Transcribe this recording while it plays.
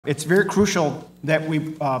It's very crucial that we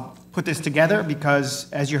put this together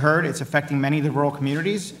because, as you heard, it's affecting many of the rural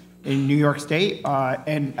communities in New York State,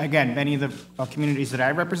 and again, many of the communities that I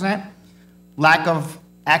represent. Lack of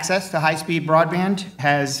access to high-speed broadband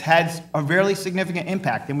has had a very significant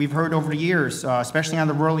impact, and we've heard over the years, especially on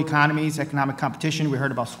the rural economies, economic competition. We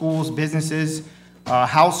heard about schools, businesses,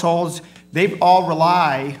 households. They've all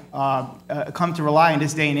come to rely in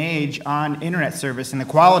this day and age on internet service and the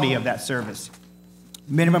quality of that service.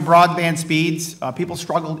 Minimum broadband speeds, people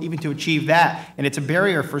struggle even to achieve that, and it's a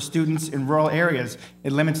barrier for students in rural areas.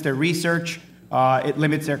 It limits their research, it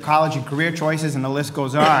limits their college and career choices, and the list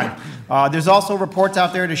goes on. There's also reports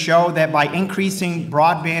out there to show that by increasing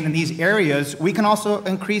broadband in these areas, we can also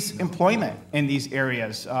increase employment in these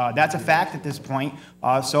areas. That's a fact at this point,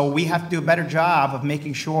 so we have to do a better job of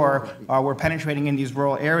making sure we're penetrating in these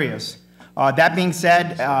rural areas. That being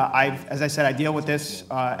said, as I said, I deal with this,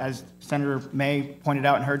 as Senator May pointed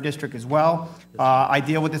out in her district as well. I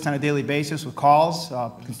deal with this on a daily basis with calls,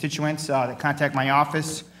 constituents that contact my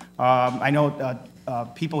office. I know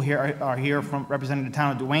people here are here from representing the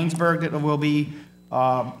town of Duanesburg that will be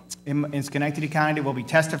in Schenectady County that will be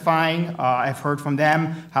testifying. I've heard from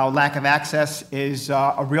them how lack of access is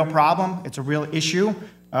a real problem. It's a real issue.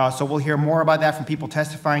 So we'll hear more about that from people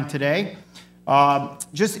testifying today.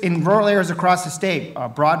 Just in rural areas across the state,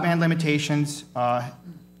 broadband limitations,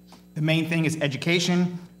 the main thing is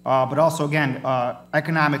education, but also, again,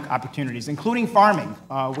 economic opportunities, including farming,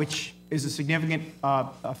 which is a significant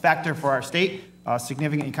factor for our state,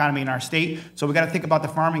 significant economy in our state. So we've got to think about the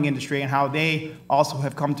farming industry and how they also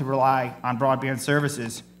have come to rely on broadband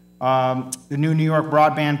services. The new New York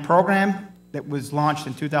broadband program that was launched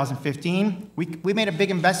in 2015, we made a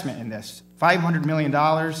big investment in this, $500 million.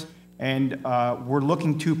 And we're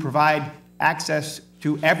looking to provide access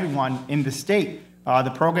to everyone in the state.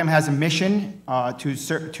 The program has a mission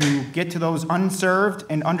to get to those unserved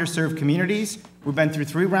and underserved communities. We've been through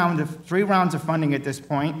three rounds of funding at this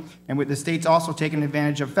point, and with the state's also taking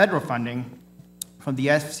advantage of federal funding from the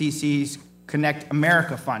FCC's Connect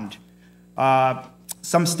America Fund.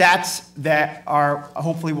 Some stats that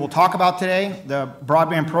hopefully we'll talk about today. The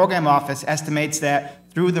Broadband Program Office estimates that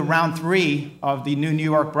through the round 3 of the new New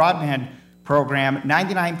York broadband program,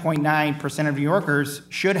 99.9% of New Yorkers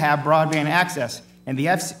should have broadband access. And the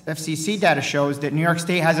FCC data shows that New York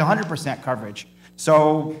State has 100% coverage.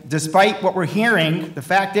 So despite what we're hearing, the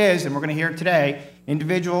fact is, and we're going to hear it today,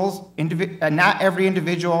 not every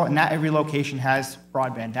individual and not every location has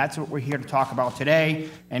broadband. That's what we're here to talk about today,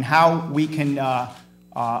 and how we can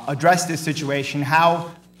address this situation,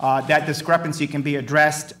 how that discrepancy can be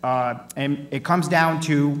addressed, and it comes down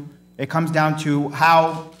to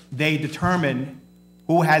how they determine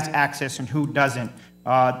who has access and who doesn't.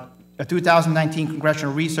 A 2019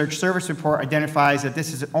 Congressional Research Service report identifies that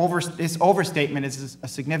this overstatement is a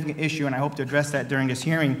significant issue, and I hope to address that during this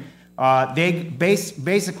hearing.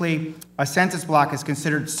 Basically, a census block is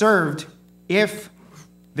considered served if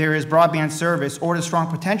there is broadband service or the strong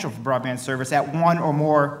potential for broadband service at one or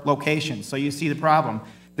more locations. So you see the problem.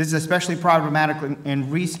 This is especially problematic in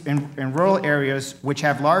rural areas which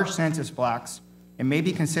have large census blocks and may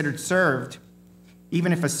be considered served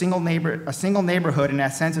even if a single neighborhood in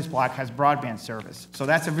that census block has broadband service. So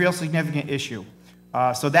that's a real significant issue.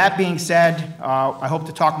 So that being said, I hope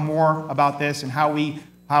to talk more about this and how the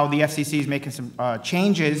FCC is making some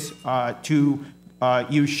changes to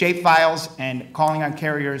use shapefiles and calling on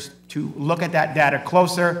carriers to look at that data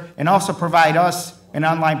closer, and also provide us an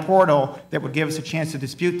online portal that would give us a chance to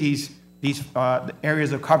dispute these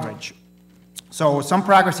areas of coverage. So some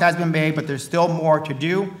progress has been made, but there's still more to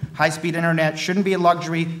do. High-speed internet shouldn't be a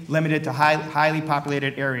luxury limited to highly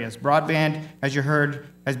populated areas. Broadband, as you heard,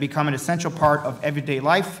 has become an essential part of everyday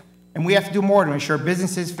life, and we have to do more to ensure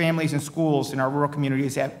businesses, families, and schools in our rural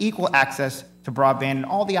communities have equal access to broadband and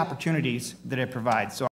all the opportunities that it provides. So